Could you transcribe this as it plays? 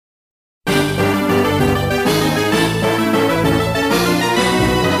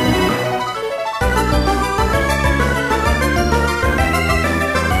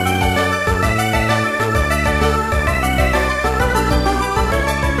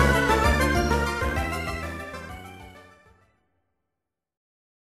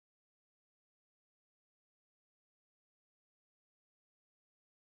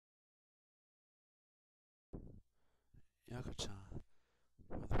Yako-chan,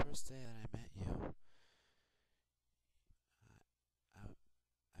 from the first day that I met you,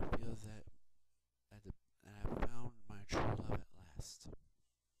 I, I feel that I found my true love at last.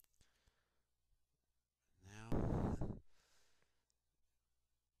 Now,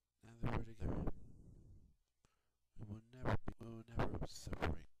 now that we're together, we will never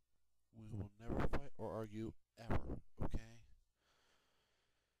separate. We will never fight or argue ever, okay?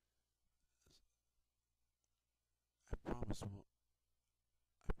 I promise,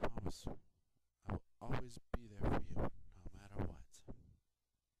 I promise, I will always be there for you, no matter what.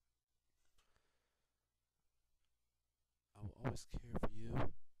 I will always care for you,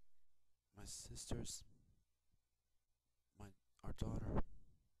 my sisters, our daughter,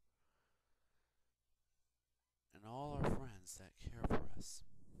 and all our friends that care for us.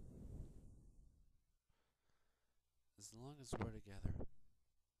 As long as we're together,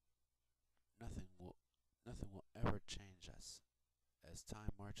 nothing will nothing will ever change us as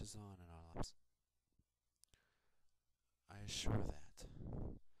time marches on in our lives. I assure that.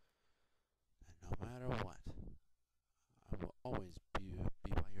 And no matter what, I will always be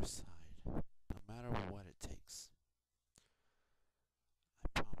by your side, no matter what it takes.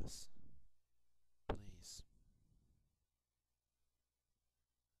 I promise. Please.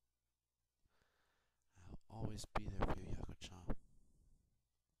 I'll always be there for you, Yako-chan.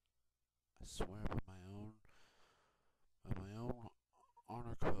 I swear by my own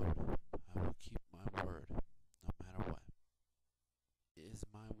honor code, I will keep my word, no matter what. It is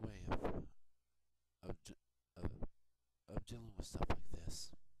my way of, of, of dealing with stuff like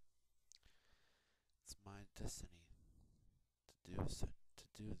this. It's my destiny to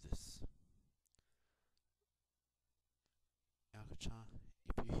do this. Yako-chan,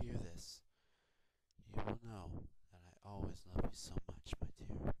 if you hear this, you will know that I always love you so much, my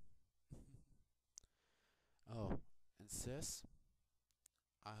dear. Oh, and sis,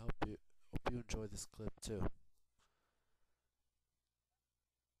 I hope you enjoyed this clip too.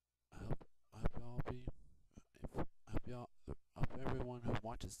 I hope y'all be I hope y'all I hope everyone who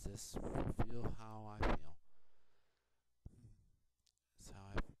watches this will feel how I feel. It's how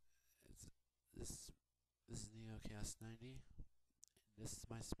I it's this is NeoCast 90 and this is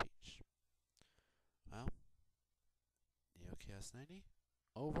my speech. Well, NeoCast 90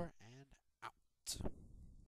 over and